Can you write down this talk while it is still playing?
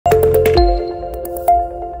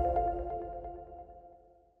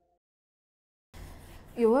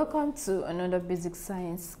You're welcome to another basic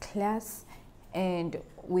science class, and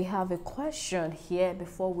we have a question here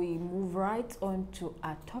before we move right on to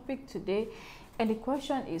our topic today. And the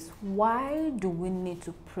question is, why do we need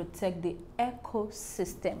to protect the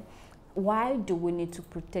ecosystem? Why do we need to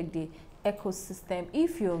protect the ecosystem?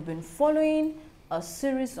 If you have been following a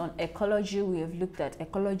series on ecology, we have looked at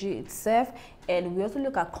ecology itself, and we also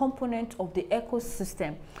look at components of the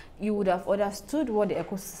ecosystem. You would have understood what the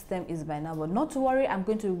ecosystem is by now, but not to worry, I'm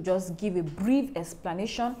going to just give a brief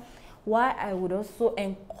explanation. Why I would also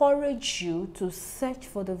encourage you to search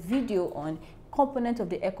for the video on components of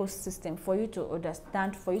the ecosystem for you to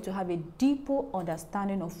understand, for you to have a deeper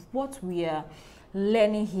understanding of what we are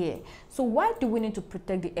learning here. So why do we need to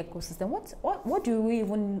protect the ecosystem? What do we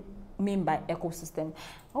even mean by ecosystem?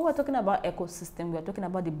 When we're talking about ecosystem, we're talking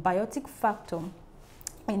about the biotic factor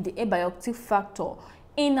and the abiotic factor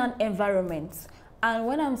in an environment. And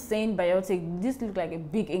when I'm saying biotic, this looks like a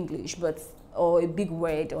big English, or a big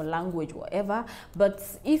word or language, whatever. But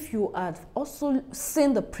if you had also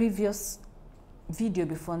seen the previous video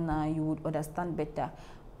before now, you would understand better.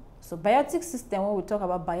 So biotic system, when we talk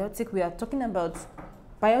about biotic, we are talking about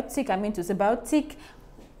biotic, biotic,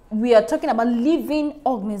 we are talking about living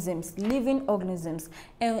organisms,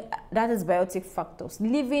 and that is biotic factors,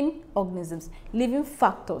 living organisms, living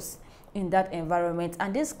factors in that environment.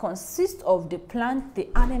 And this consists of the plant, the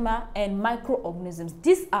animal, and microorganisms.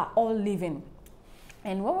 These are all living.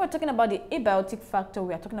 And when we're talking about the abiotic factor,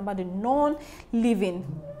 we are talking about the non-living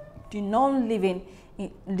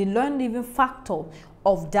factor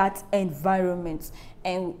of that environment.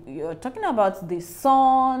 And you're talking about the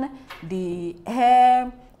sun, the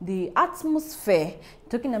air, the atmosphere,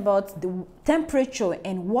 talking about the temperature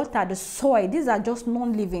and water, the soil. These are just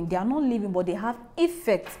non-living. They are not living, but they have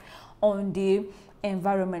effects on the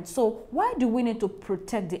environment. So why do we need to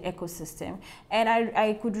protect the ecosystem? And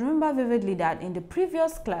I could remember vividly that in the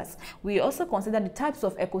previous class we also considered the types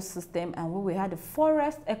of ecosystem, and we had the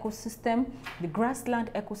forest ecosystem, the grassland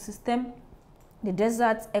ecosystem, the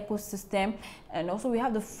desert ecosystem, and also we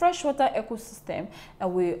have the freshwater ecosystem,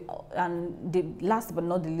 and the last but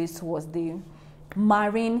not the least was the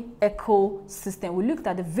marine ecosystem. We looked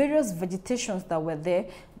at the various vegetations that were there,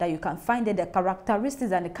 that you can find there, the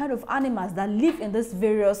characteristics and the kind of animals that live in this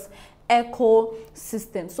various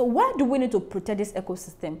ecosystems. So why do we need to protect this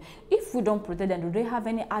ecosystem? If we don't protect them, do they have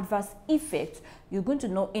any adverse effect? You're going to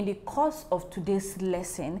know in the course of today's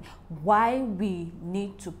lesson why we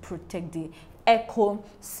need to protect the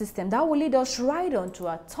ecosystem. That will lead us right on to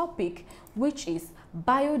our topic, which is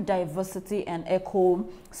biodiversity and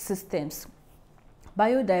ecosystems.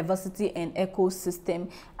 Biodiversity and ecosystem.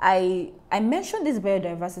 I mentioned this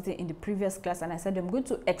biodiversity in the previous class, and I said I'm going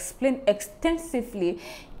to explain extensively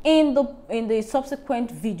in the subsequent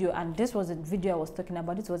video, and this was a video I was talking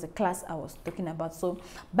about. This was a class I was talking about. So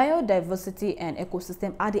biodiversity and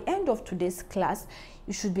ecosystem. At the end of today's class,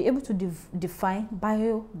 you should be able to define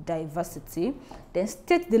biodiversity, then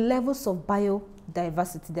state the levels of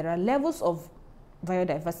biodiversity. There are levels of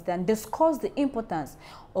biodiversity, and discuss the importance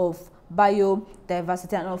of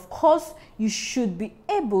biodiversity. And of course, you should be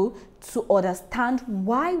able to understand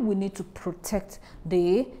why we need to protect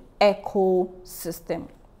the ecosystem.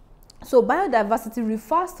 So biodiversity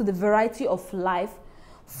refers to the variety of life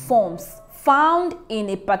forms found in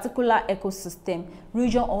a particular ecosystem,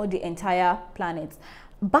 region, or the entire planet.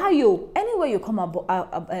 Bio, anywhere you come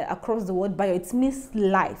across the word bio, it means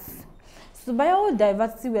life. So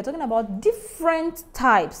biodiversity, we are talking about different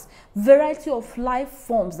types, variety of life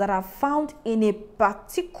forms that are found in a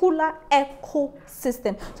particular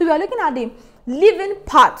ecosystem. So we are looking at the living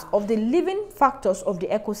part of the living factors of the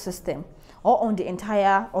ecosystem, or on the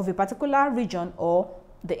entire of a particular region or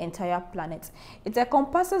the entire planet. It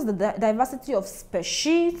encompasses the diversity of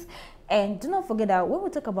species. And do not forget that when we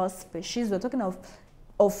talk about species, we're talking of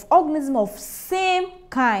organisms of same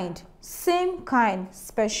kind,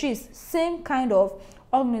 species, same kind of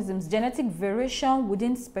organisms, genetic variation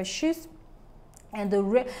within species, and the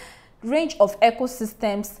range of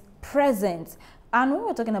ecosystems present. And when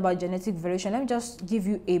we're talking about genetic variation, let me just give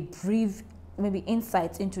you a brief maybe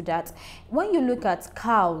insight into that. When you look at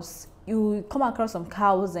cows, you come across some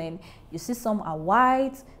cows and you see some are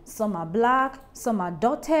white, some are black, some are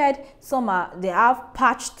dotted, they have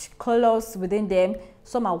patched colors within them,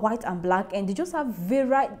 some are white and black, and they just have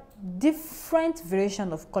different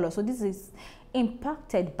variation of color. So this is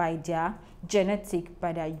impacted by their genetic,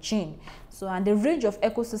 by their gene. So, and the range of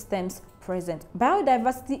ecosystems present.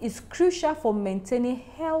 Biodiversity is crucial for maintaining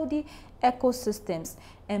healthy ecosystems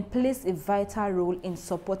and plays a vital role in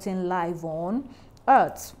supporting life on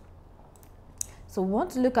Earth. So we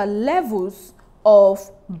want to look at levels of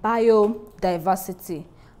biodiversity.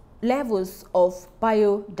 Levels of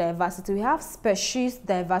biodiversity. We have species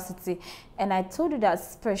diversity, and I told you that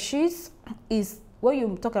species is, when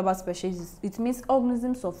you talk about species, it means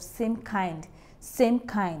organisms of same kind.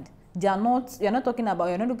 They are not, you're not talking about,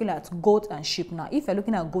 you're not looking at goat and sheep now. If you're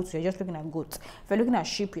looking at goats, you're just looking at goats. If you're looking at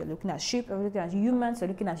sheep, you're looking at sheep. If you're looking at humans, you're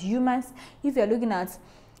looking at humans. If you're looking at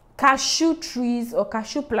cashew trees or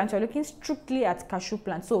cashew plants, you're looking strictly at cashew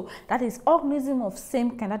plants. So that is organism of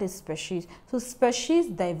same kind, that is species. So species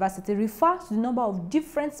diversity refers to the number of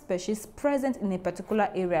different species present in a particular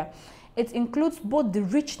area. It includes both the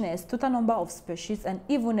richness, total number of species, and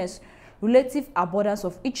evenness, relative abundance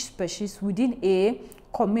of each species within a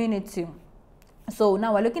community. So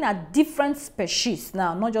now we're looking at different species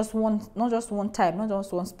now, not just one type, not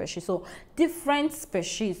just one species. So different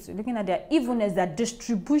species, we're looking at their evenness, their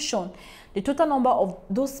distribution, the total number of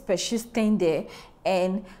those species staying there,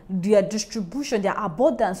 and their distribution, their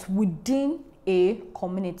abundance within a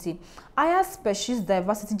community. Higher species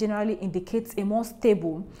diversity generally indicates a more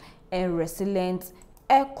stable and resilient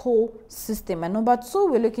ecosystem. And number two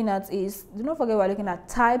we're looking at is, do not forget, we're looking at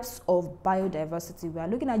types of biodiversity. We are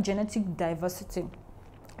looking at genetic diversity.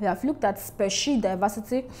 We have looked at species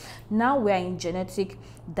diversity. Now we are in genetic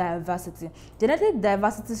diversity. Genetic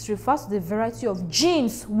diversity refers to the variety of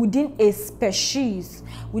genes within a species.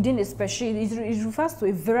 It refers to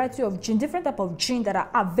a variety of genes, different type of genes that are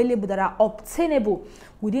available, that are obtainable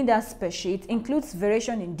within that species. It includes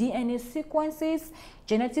variation in DNA sequences,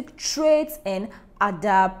 genetic traits, and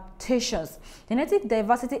adaptations. Genetic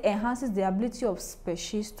diversity enhances the ability of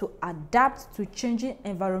species to adapt to changing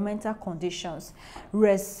environmental conditions,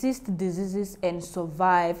 resist diseases, and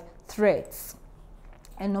survive threats.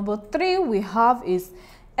 And number three we have is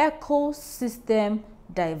ecosystem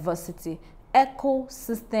diversity.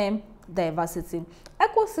 Ecosystem diversity.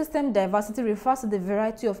 Ecosystem diversity refers to the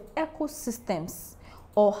variety of ecosystems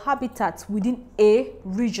or habitats within a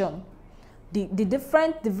region. The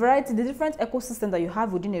different ecosystem that you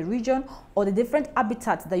have within a region, or the different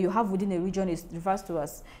habitats that you have within a region, is refers to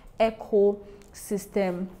as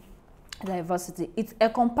ecosystem diversity. It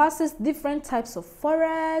encompasses different types of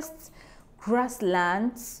forests,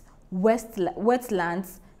 grasslands,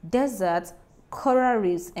 wetlands, deserts, coral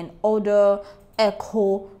reefs, and other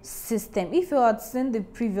ecosystem. If you had seen the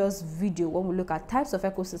previous video when we look at types of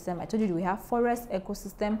ecosystem, I told you we have forest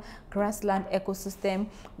ecosystem, grassland ecosystem,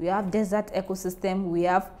 we have desert ecosystem, we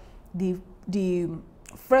have the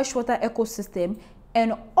freshwater ecosystem,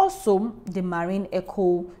 and also the marine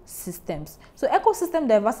ecosystems. So ecosystem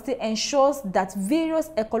diversity ensures that various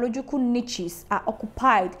ecological niches are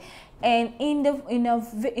occupied. And on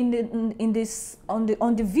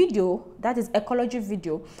the video, that is ecology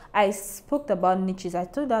video, I spoke about niches. I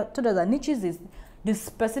told us that niches is the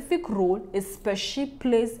specific role a species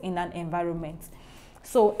plays in an environment.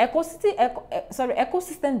 So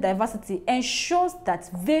ecosystem diversity ensures that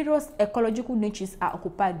various ecological niches are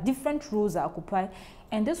occupied, different roles are occupied,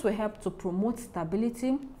 and this will help to promote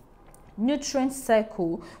stability, nutrient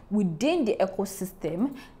cycle within the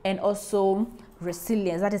ecosystem, and also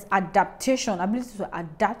resilience, that is adaptation, ability to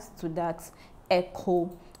adapt to that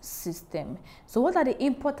ecosystem. So what are the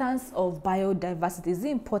importance of biodiversity? Is it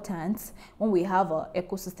important when we have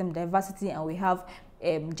ecosystem diversity and we have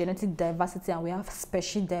genetic diversity and we have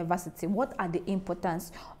species diversity? What are the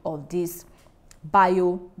importance of this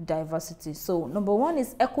biodiversity? So number one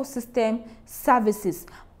is ecosystem services.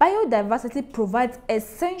 Biodiversity provides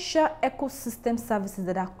essential ecosystem services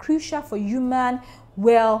that are crucial for human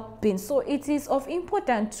well-being. So it is of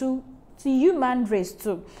importance to human race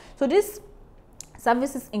too. So these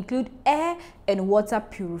services include air and water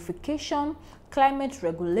purification, climate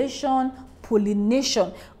regulation,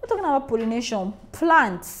 pollination. We're talking about pollination.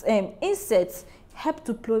 Plants, insects help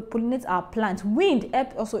to pollinate our plants. Wind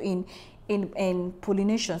help also in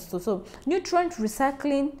pollination. So nutrient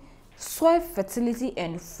recycling, soil fertility,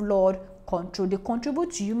 and flood control. They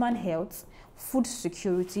contribute to human health, food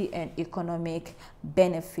security, and economic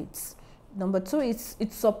benefits. Number two,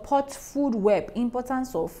 it supports food web.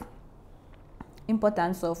 Importance of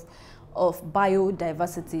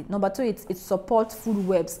biodiversity. Number two, it supports food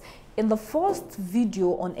webs. In the first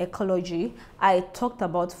video on ecology, I talked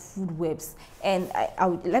about food webs, and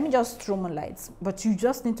let me just throw more lights, but you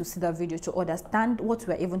just need to see that video to understand what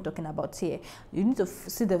we're even talking about here. You need to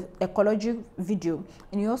see the ecology video,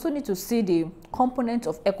 and you also need to see the component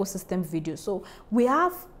of ecosystem video. So we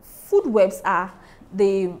have food webs are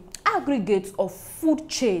the aggregates of food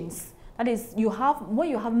chains. That is, when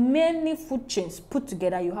you have many food chains put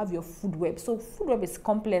together, you have your food web. So food web is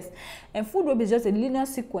complex, and food web is just a linear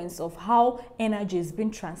sequence of how energy is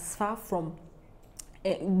being transferred from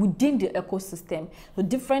within the ecosystem. So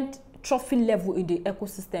different trophy level in the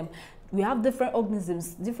ecosystem. We have different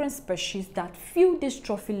organisms, different species that fill these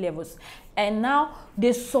trophy levels, and now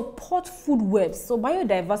they support food webs. So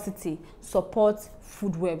biodiversity supports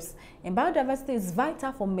food webs, and biodiversity is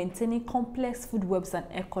vital for maintaining complex food webs and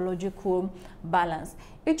ecological balance.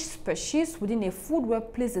 Each species within a food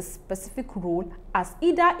web plays a specific role as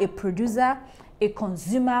either a producer, a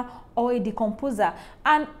consumer, or a decomposer.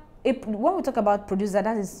 And when we talk about producer,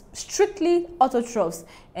 that is strictly autotrophs,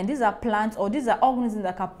 and these are plants, or these are organisms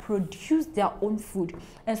that can produce their own food.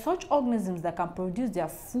 And such organisms that can produce their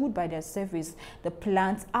food by themselves, the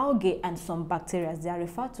plants, algae, and some bacteria, they are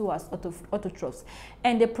referred to as autotrophs,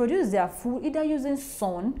 and they produce their food either using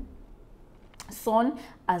sun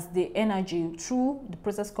as the energy through the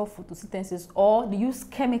process called photosynthesis, or they use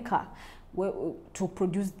chemical to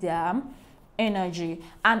produce their energy.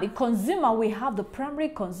 And the consumer, we have the primary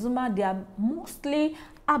consumer. They are mostly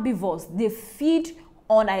herbivores. They feed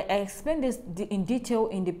on, I explained this in detail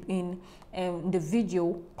in the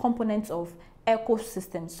video, components of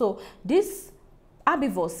ecosystem. So these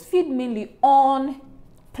herbivores feed mainly on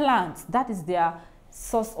plants. That is their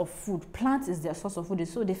source of food. Plants is their source of food,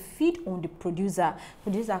 so they feed on the producer.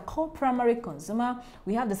 So these are called primary consumer.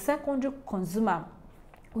 We have the secondary consumer,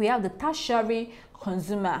 we have the tertiary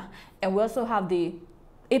consumer, and we also have the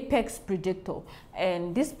apex predator.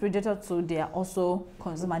 And this predator too, they are also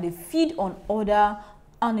consumer. They feed on other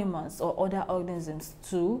animals or other organisms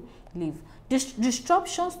to live.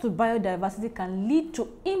 Disruptions to biodiversity can lead to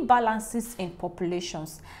imbalances in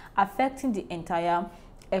populations, affecting the entire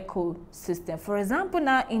ecosystem. For example,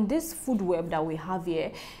 now in this food web that we have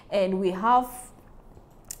here, and we have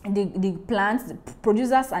the plants, the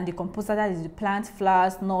producers and the decomposer, that is the plant,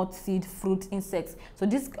 flowers, nuts, seed, fruit, insects. So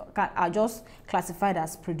these are just classified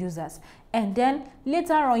as producers. And then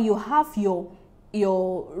later on, you have your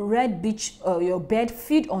red beach, your bird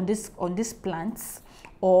feed on these plants,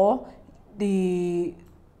 or the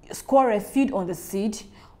squirrel feed on the seed,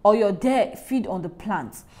 or your deer feed on the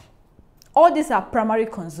plants. All these are primary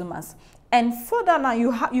consumers. And further now,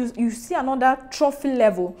 you see another trophy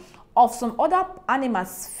level of some other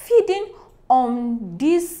animals feeding on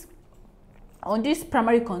these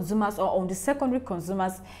primary consumers or on the secondary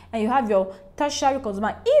consumers, and you have your tertiary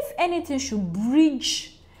consumer. If anything should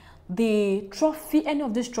breach the trophy, any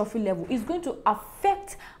of this trophy level, is going to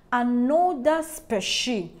affect another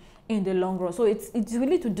species in the long run. So it's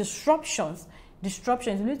related to disruptions.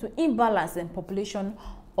 Disruptions related to imbalance in population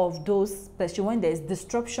of those species. When there is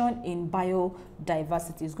disruption in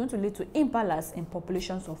biodiversity, it's going to lead to imbalance in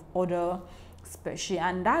populations of other species.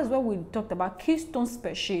 And that's where we talked about keystone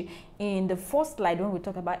species in the first slide when we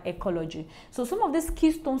talk about ecology. So some of these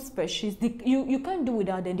keystone species, you can't do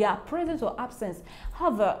without them. Their presence or absence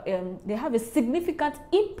they have a significant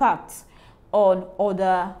impact on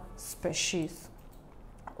other species.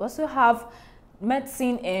 We also have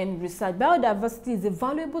medicine and research. Biodiversity is a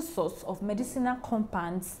valuable source of medicinal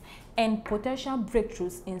compounds and potential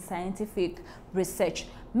breakthroughs in scientific research.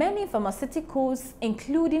 Many pharmaceuticals,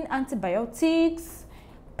 including antibiotics,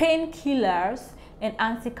 painkillers, and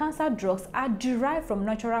anti-cancer drugs, are derived from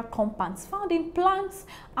natural compounds found in plants,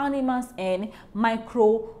 animals, and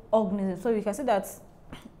microorganisms. So you can see that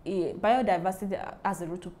biodiversity has a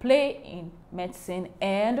role to play in medicine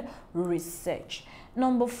and research.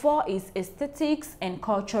 Number 4 is aesthetics and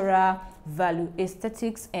cultural value.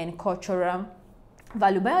 Aesthetics and cultural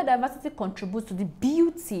value. Biodiversity contributes to the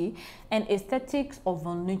beauty and aesthetics of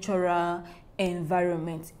a natural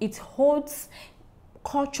environment. It holds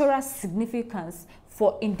cultural significance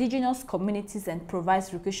for indigenous communities and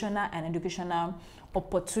provides recreational and educational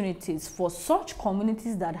opportunities for such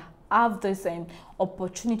communities that have this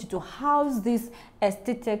opportunity to house these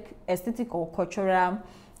aesthetic or cultural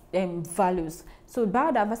values. So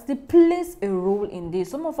biodiversity plays a role in this.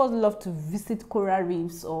 Some of us love to visit coral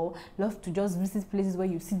reefs, or love to just visit places where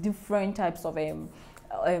you see different types of maybe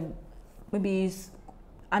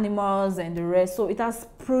animals and the rest. So it has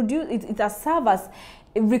served as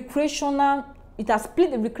a recreational, it has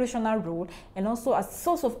played a recreational role, and also as a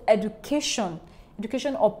source of educational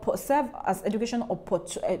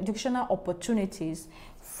opportunities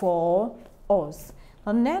for us.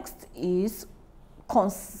 The next is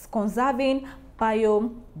conserving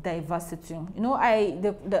biodiversity. You know,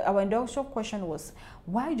 our introduction question was,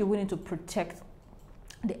 why do we need to protect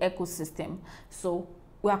the ecosystem? So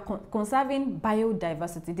we are conserving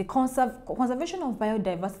biodiversity. The conservation of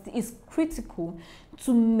biodiversity is critical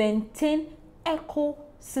to maintain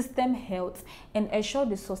ecosystem health and ensure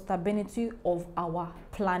the sustainability of our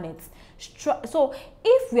planet. So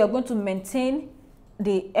if we are going to maintain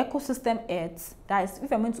the ecosystem health, that is,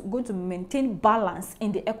 if I'm going to maintain balance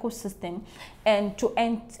in the ecosystem and to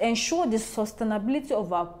ensure the sustainability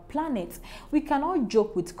of our planet, we cannot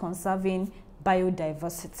joke with conserving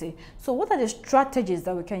biodiversity. So what are the strategies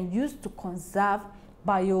that we can use to conserve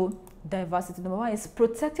biodiversity? Number one is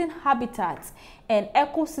protecting habitats and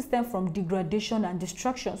ecosystem from degradation and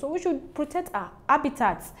destruction. So we should protect our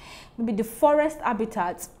habitats, maybe the forest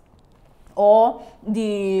habitats or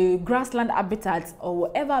the grassland habitats or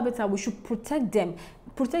whatever habitat. We should protect them,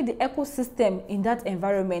 protect the ecosystem in that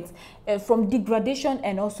environment from degradation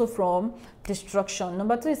and also from destruction.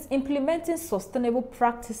 Number two is implementing sustainable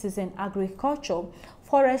practices in agriculture,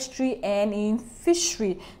 forestry, and in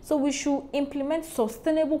fishery. So we should implement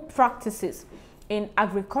sustainable practices in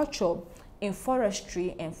agriculture, in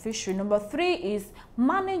forestry, and fishery. Number three is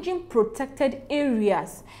managing protected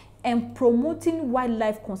areas and promoting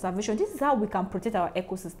wildlife conservation. This is how we can protect our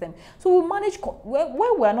ecosystem. So we manage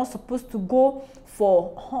where we are not supposed to go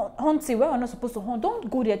for hunting, where we are not supposed to hunt. Don't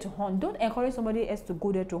go there to hunt. Don't encourage somebody else to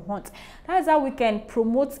go there to hunt. That is how we can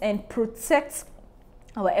promote and protect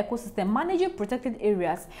our ecosystem, managing protected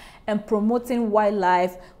areas and promoting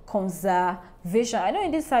wildlife conservation. I know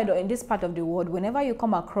in this side or in this part of the world, whenever you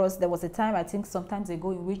come across, there was a time, I think sometimes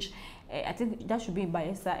ago, in which I think that should be in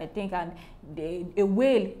Bayelsa, I think, and a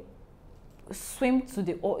whale swim to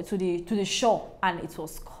the shore and it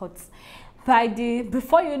was caught.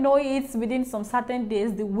 Before you know it, within some certain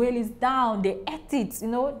days, the whale is down. They ate it, you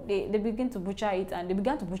know, they begin to butcher it, and they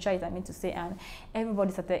began to butcher it, I mean to say, and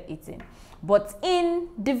everybody started eating. But in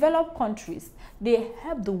developed countries, they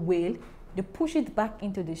help the whale, they push it back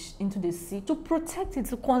into the sea to protect it,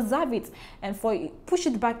 to conserve it, and push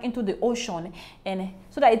it back into the ocean, and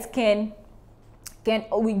so that it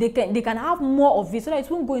they can have more of it, so that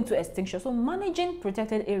it won't go into extinction. So managing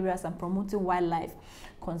protected areas and promoting wildlife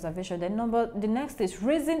conservation. The next is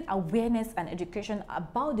raising awareness and education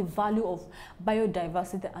about the value of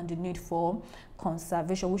biodiversity and the need for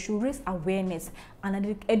conservation. We should raise awareness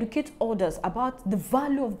and educate others about the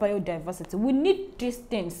value of biodiversity. We need these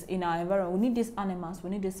things in our environment. We need these animals,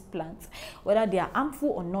 we need these plants, whether they are harmful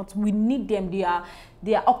or not. We need them. They are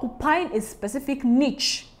occupying a specific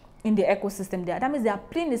niche in the ecosystem there. That means they are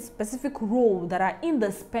playing a specific role that are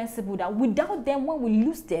indispensable, that without them, when we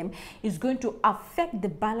lose them, it's going to affect the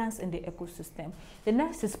balance in the ecosystem. The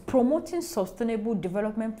next is promoting sustainable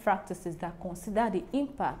development practices that consider the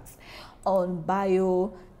impacts on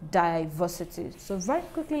biodiversity. So very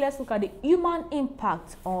quickly, let's look at the human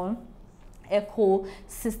impact on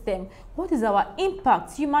ecosystem. What is our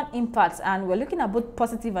impact, human impact? And we're looking at both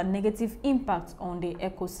positive and negative impacts on the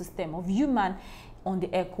ecosystem of human on the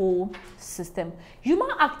ecosystem.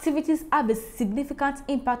 Human activities have a significant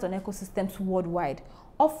impact on ecosystems worldwide,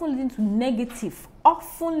 often leading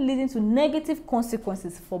to negative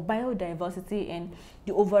consequences for biodiversity and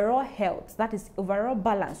the overall health, that is overall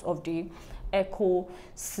balance of the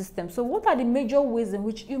ecosystem. So what are the major ways in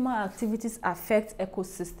which human activities affect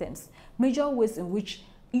ecosystems? Major ways in which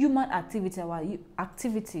human activities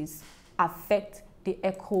affect the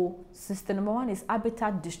ecosystem. Number one is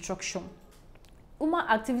habitat destruction. Human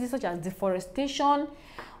activities such as deforestation,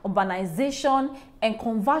 urbanization, and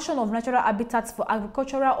conversion of natural habitats for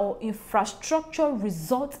agricultural or infrastructure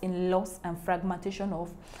result in loss and fragmentation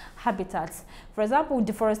of habitats. For example,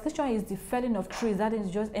 deforestation is the felling of trees. That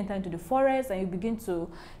is, just enter into the forest and you begin to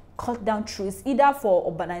cut down trees, either for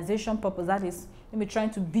urbanization purpose, that is maybe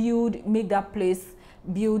trying to make that place,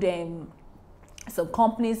 build some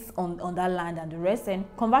companies on that land and the rest, and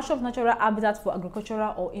conversion of natural habitats for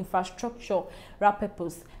agricultural or infrastructure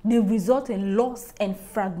purpose. They result in loss and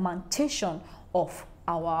fragmentation of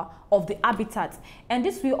the habitat, and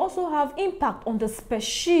this will also have impact on the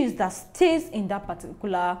species that stays in that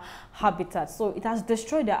particular habitat. So it has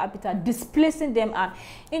destroyed their habitat, displacing them, and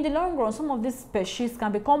in the long run, some of these species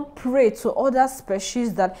can become prey to other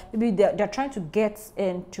species that maybe they're trying to get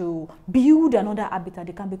and to build another habitat.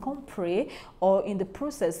 They can become prey, or in the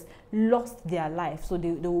process lost their life, so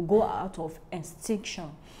they will go out of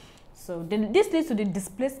extinction. So this leads to the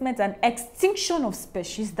displacement and extinction of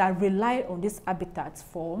species that rely on these habitats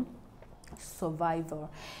for survival.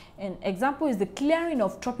 An example is the clearing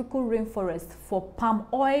of tropical rainforest for palm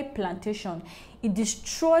oil plantation. It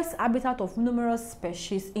destroys habitat of numerous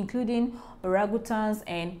species, including orangutans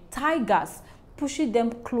and tigers, pushing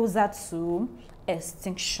them closer to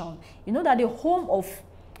extinction. You know that the home of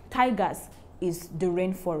tigers is the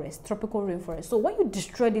rainforest, tropical rainforest. So when you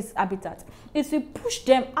destroy this habitat, it will push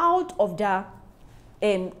them out of their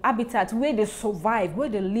habitat where they survive, where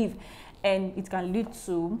they live, and it can lead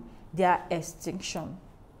to their extinction.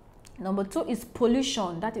 Number 2 is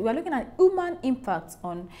pollution. That we are looking at human impact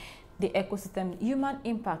on the ecosystem, human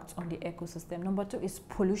impact on the ecosystem. Number 2 is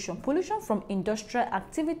pollution. Pollution from industrial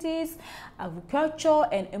activities, agriculture,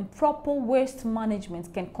 and improper waste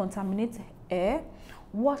management can contaminate air,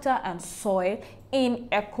 water, and soil in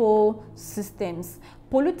ecosystems.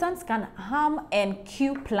 Pollutants can harm and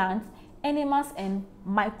kill plants, animals, and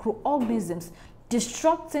microorganisms,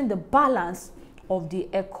 disrupting the balance of the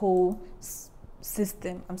ecosystem.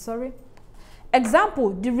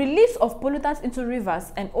 Example, the release of pollutants into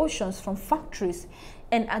rivers and oceans from factories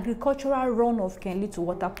and agricultural runoff can lead to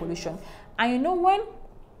water pollution. And you know, when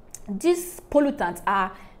these pollutants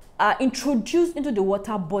are introduced into the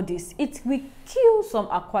water bodies, it will kill some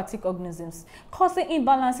aquatic organisms, causing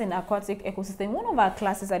imbalance in aquatic ecosystem. One of our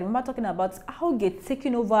classes, I remember talking about algae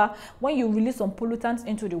taking over. When you release some pollutants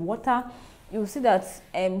into the water, you will see that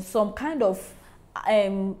some kind of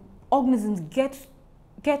organisms get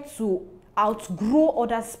to outgrow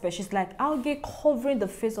other species, like algae covering the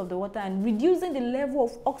face of the water and reducing the level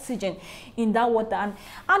of oxygen in that water. And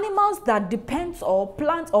animals that depend, or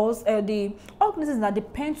plants, or the organisms that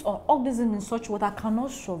depend on organisms in such water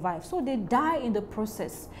cannot survive, so they die in the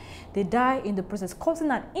process. Causing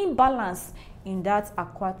an imbalance in that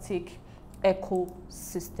aquatic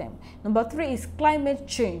ecosystem. Number 3 is climate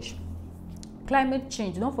change. Climate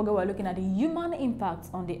change. Don't forget, we're looking at the human impact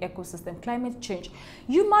on the ecosystem. Climate change.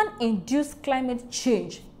 Human-induced climate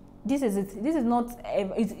change. This is it. This is not.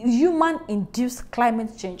 It's human-induced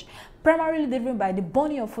climate change, primarily driven by the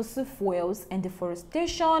burning of fossil fuels and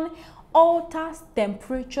deforestation, alters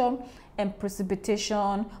temperature and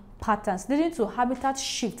precipitation patterns, leading to habitat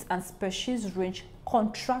shifts and species range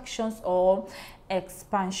contractions or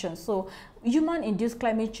expansion. So human-induced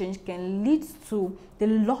climate change can lead to the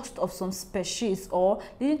loss of some species, or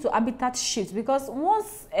leading to habitat shifts, because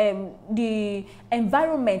once the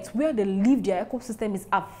environment where they live, their ecosystem, is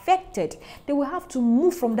affected, they will have to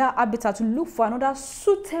move from that habitat to look for another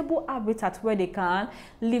suitable habitat where they can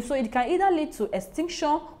live. So it can either lead to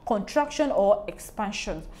extinction, contraction, or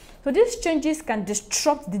expansion. So these changes can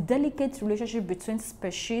disrupt the delicate relationship between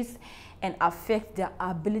species and affect their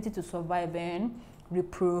ability to survive and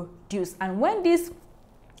reproduce. And when these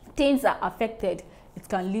things are affected, it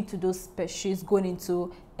can lead to those species going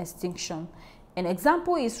into extinction. An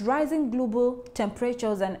example is rising global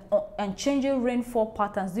temperatures and changing rainfall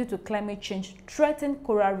patterns due to climate change threaten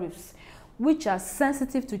coral reefs, which are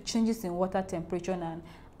sensitive to changes in water temperature and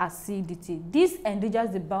acidity. This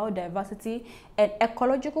endangers the biodiversity and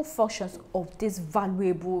ecological functions of this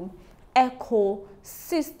valuable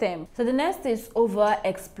ecosystem. So the next is over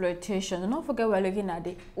exploitation. Don't forget, we're looking at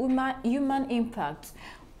the human impact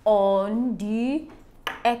on the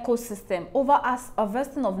ecosystem. Over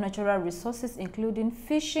harvesting of natural resources, including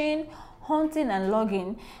fishing, hunting, and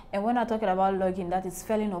logging. And when I'm talking about logging, that is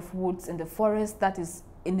felling of woods in the forest, that is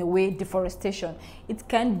in a way deforestation. It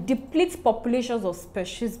can deplete populations of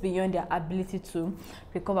species beyond their ability to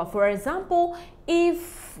recover. For example,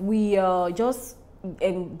 if we just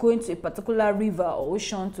going to a particular river or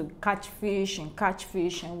ocean to catch fish,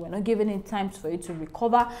 and we're not giving it time for it to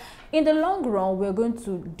recover, in the long run we're going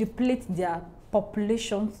to deplete their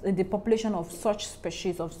populations, the population of such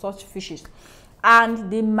species, of such fishes,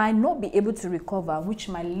 and they might not be able to recover, which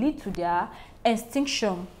might lead to their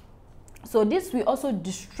extinction. So this will also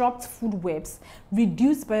disrupt food webs,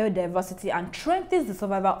 reduce biodiversity, and threatens the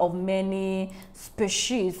survival of many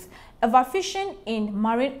species. Overfishing in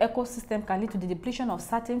marine ecosystem can lead to the depletion of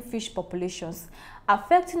certain fish populations,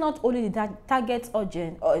 affecting not only the target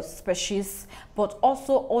species, but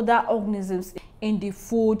also other organisms in the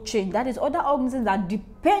food chain. That is, other organisms that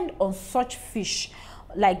depend on such fish,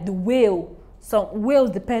 like the whale. Some whales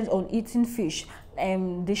depend on eating fish,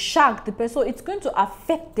 and the shark depends. So it's going to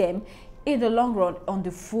affect them in the long run on the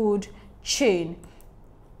food chain.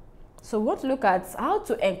 So we want to look at how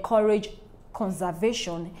to encourage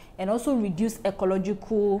conservation and also reduce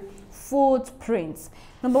ecological footprints.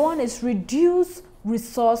 Number 1 is reduce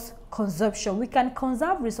resource consumption. We can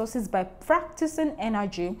conserve resources by practicing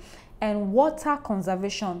energy and water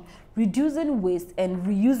conservation, reducing waste, and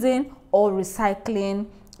reusing or recycling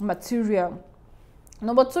material.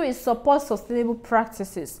 Number 2 is support sustainable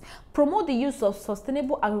practices. Promote the use of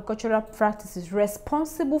sustainable agricultural practices,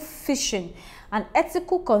 responsible fishing, and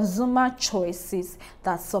ethical consumer choices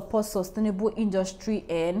that support sustainable industry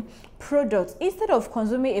and products. Instead of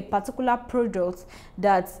consuming a particular product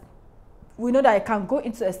that we know that it can go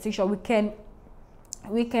into extinction,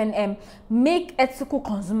 we can make ethical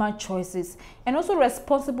consumer choices. And also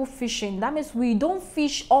responsible fishing. That means we don't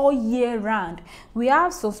fish all year round. We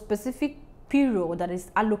have some specific period that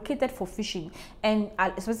is allocated for fishing, and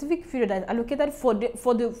a specific period that is allocated for the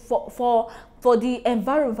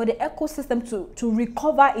environment, for the ecosystem to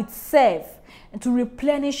recover itself and to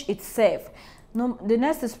replenish itself. The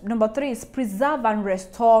next is number 3 is preserve and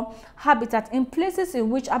restore habitat in places in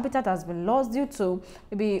which habitat has been lost due to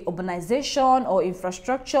maybe urbanization or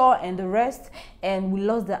infrastructure and the rest, and we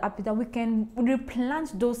lost the habitat. We can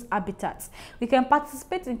replant those habitats. We can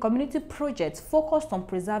participate in community projects focused on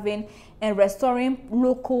preserving and restoring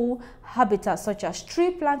local habitats, such as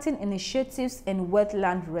tree planting initiatives and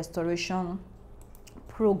wetland restoration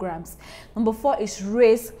programs. Number 4 is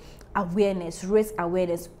raise awareness.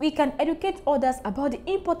 We can educate others about the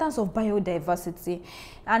importance of biodiversity,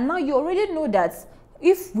 and now you already know that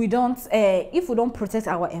if we don't protect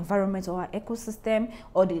our environment or our ecosystem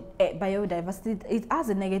or the biodiversity, it has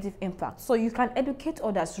a negative impact. So you can educate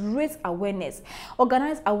others, raise awareness,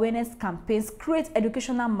 organize awareness campaigns, create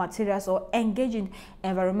educational materials, or engage in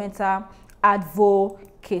environmental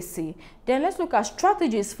advocacy. Then let's look at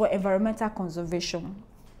strategies for environmental conservation.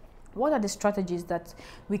 What are the strategies that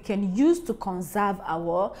we can use to conserve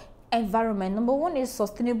our environment? Number 1 is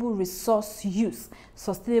sustainable resource use.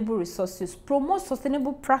 Promote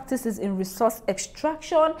sustainable practices in resource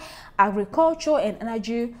extraction, agriculture, and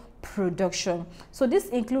energy production. So this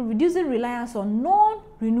includes reducing reliance on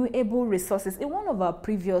non-renewable resources. In one of our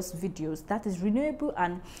previous videos, that is renewable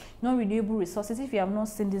and non-renewable resources. If you have not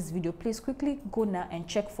seen this video, please quickly go now and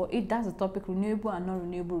check for it. That's the topic, renewable and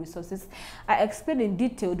non-renewable resources. I explained in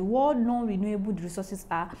detail what non-renewable resources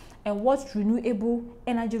are and what renewable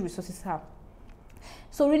energy resources are.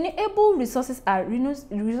 So renewable resources are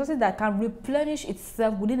resources that can replenish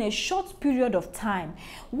itself within a short period of time,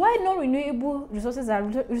 while non-renewable resources are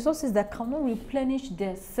resources that cannot replenish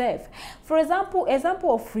themselves. For example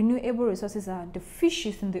of renewable resources are the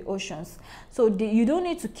fishes in the oceans. So you don't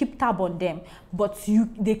need to keep tab on them, but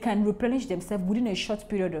they can replenish themselves within a short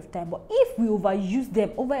period of time. But if we overuse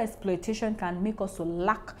them, over-exploitation can make us to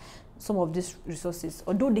lack some of these resources,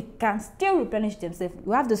 although they can still replenish themselves.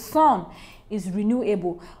 We have the sun is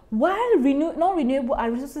renewable, while non-renewable are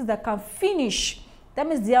resources that can finish. That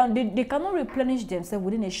means they cannot replenish themselves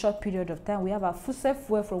within a short period of time. We have our fossil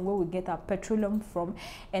fuel from where we get our petroleum from,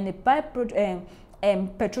 and a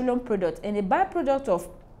petroleum product, and a byproduct of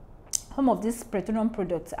some of these petroleum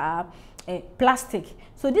products are plastic.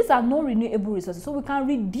 So these are non-renewable resources. So we can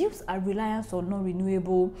reduce our reliance on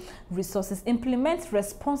non-renewable resources, implement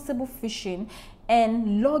responsible fishing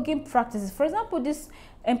and logging practices. For example, this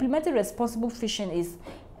implementing responsible fishing is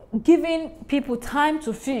giving people time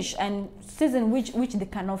to fish and season which they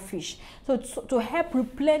cannot fish. So to help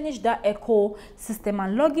replenish that ecosystem.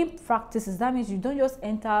 And logging practices, that means you don't just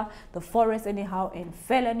enter the forest anyhow and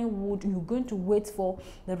fell any wood. You're going to wait for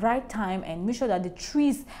the right time and make sure that the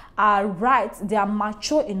trees are right, they are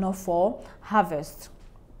mature enough for harvest.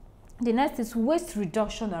 The next is waste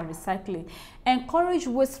reduction and recycling. Encourage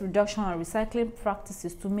waste reduction and recycling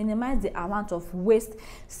practices to minimize the amount of waste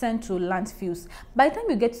sent to landfills. By the time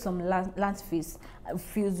you get to some landfills,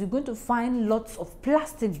 you're going to find lots of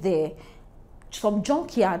plastics there. Some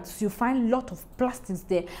junkyards, you find lot of plastics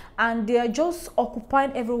there, and they are just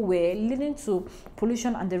occupying everywhere, leading to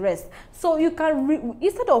pollution and the rest. So you can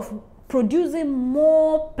instead of producing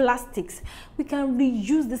more plastics, we can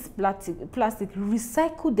reuse this plastic,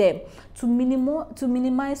 recycle them to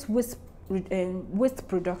minimize waste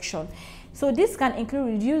production. So this can include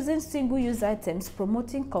reducing single-use items,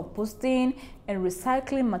 promoting composting and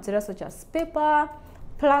recycling materials such as paper,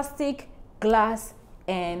 plastic, glass,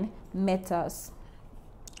 and metals.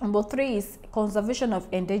 Number 3 is conservation of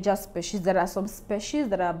endangered species. There are some species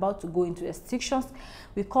that are about to go into extinction.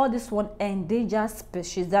 We call this one endangered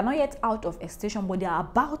species. They are not yet out of extinction, but they are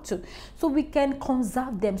about to. So we can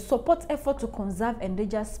conserve them, support effort to conserve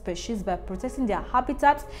endangered species by protecting their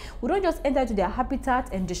habitat. We don't just enter into their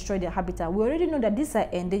habitat and destroy their habitat. We already know that these are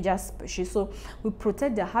endangered species, so we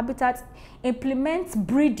protect their habitat, implement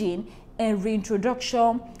breeding and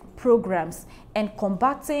reintroduction programs, and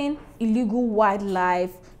combating illegal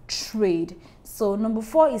wildlife trade. So number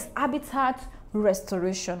 4 is habitat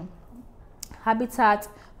restoration.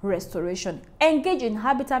 Engage in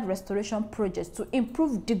habitat restoration projects to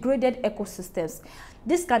improve degraded ecosystems.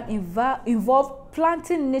 This can involve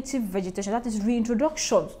planting native vegetation, that is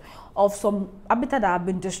reintroduction of some habitat that have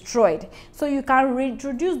been destroyed. So you can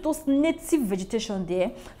reintroduce those native vegetation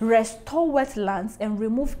there, restore wetlands, and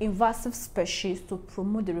remove invasive species to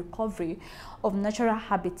promote the recovery of natural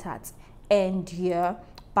habitats and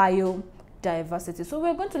biodiversity. biodiversity. So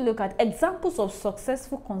we're going to look at examples of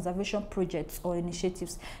successful conservation projects or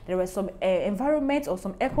initiatives. There were some environments or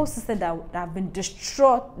some ecosystems that have been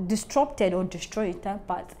disrupted or destroyed in time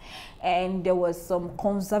past, and there was some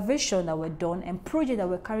conservation that were done and projects that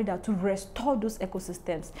were carried out to restore those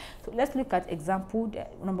ecosystems. So let's look at example.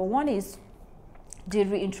 Number one is the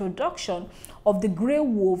reintroduction of the grey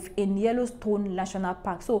wolf in Yellowstone National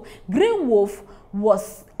Park. So grey wolf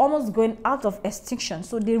was almost going out of extinction,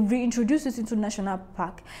 so they reintroduced it into national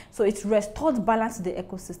park. So it restored balance to the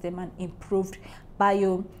ecosystem and improved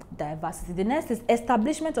biodiversity. The next is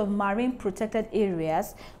establishment of marine protected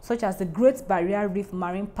areas such as the Great Barrier Reef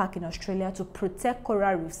Marine Park in Australia to protect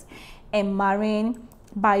coral reefs and marine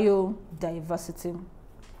biodiversity.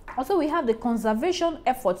 Also, we have the conservation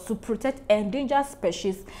efforts to protect endangered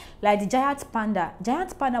species like the giant panda.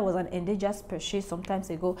 Giant panda was an endangered species some time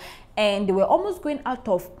ago, and they were almost going out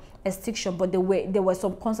of extinction, but there were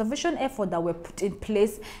some conservation efforts that were put in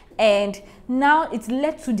place, and now it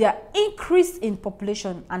led to their increase in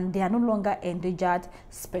population, and they are no longer endangered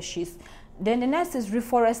species. Then the next is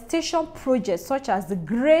reforestation projects such as the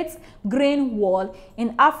Great Green Wall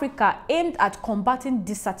in Africa, aimed at combating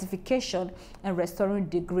desertification and restoring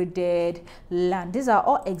degraded land. These are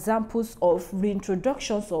all examples of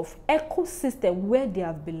reintroductions of ecosystems where they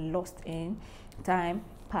have been lost in time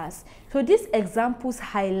past. So these examples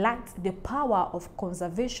highlight the power of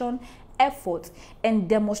conservation efforts and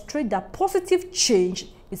demonstrate that positive change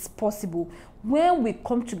is possible when we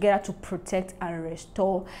come together to protect and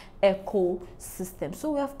restore ecosystems.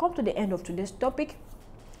 So we have come to the end of today's topic,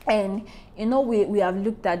 and we have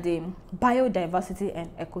looked at the biodiversity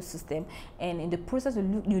and ecosystem, and in the process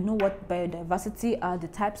you know what biodiversity are, the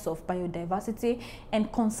types of biodiversity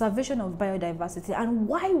and conservation of biodiversity, and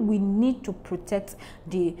why we need to protect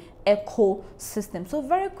the ecosystem. So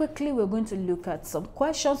very quickly we're going to look at some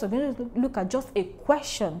questions. We're going to look at just a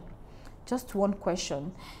question, just one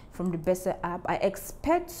question from the Besser app. I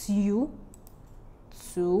expect you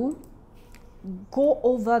to go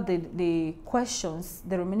over the questions,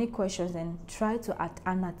 the remaining questions, and try to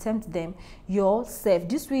attempt them yourself.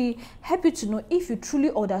 This will help you to know if you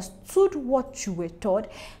truly understood what you were taught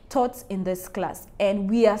in this class. And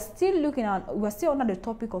we are still under the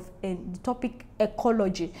topic of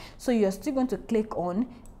ecology, so you're still going to click on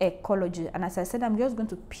ecology, and as I said, I'm just going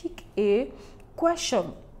to pick a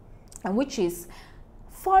question, and which is: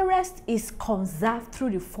 forest is conserved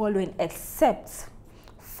through the following except.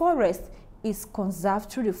 Forest is conserved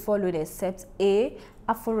through the following except: A,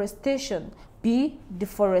 afforestation; B,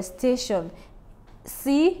 deforestation;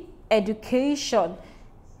 C, education;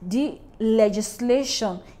 D,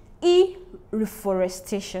 legislation; E,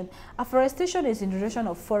 reforestation. Afforestation is introduction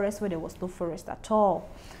of forest where there was no forest at all,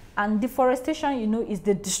 and deforestation, is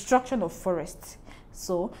the destruction of forests.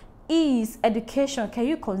 So E is education. Can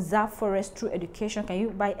you conserve forest through education? Can you,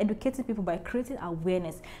 by educating people, by creating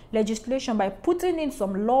awareness? Legislation, by putting in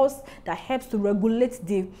some laws that helps to regulate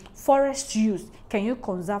the forest use. Can you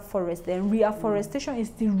conserve forest? Then reforestation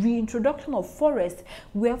is the reintroduction of forest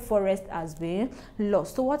where forest has been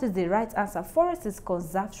lost. So what is the right answer? Forest is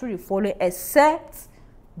conserved through the following except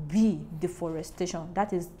B, deforestation.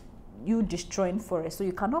 That is you destroying forest. So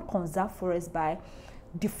you cannot conserve forest by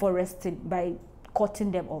deforesting, by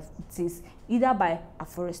cutting them off. It is either by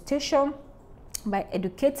afforestation, by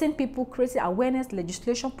educating people, creating awareness,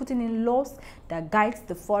 legislation, putting in laws that guides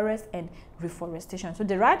the forest, and reforestation. So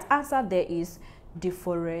the right answer there is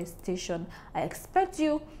deforestation. I expect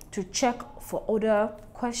you to check for other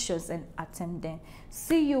questions and attempt them.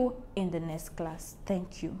 See you in the next class.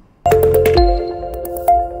 Thank you.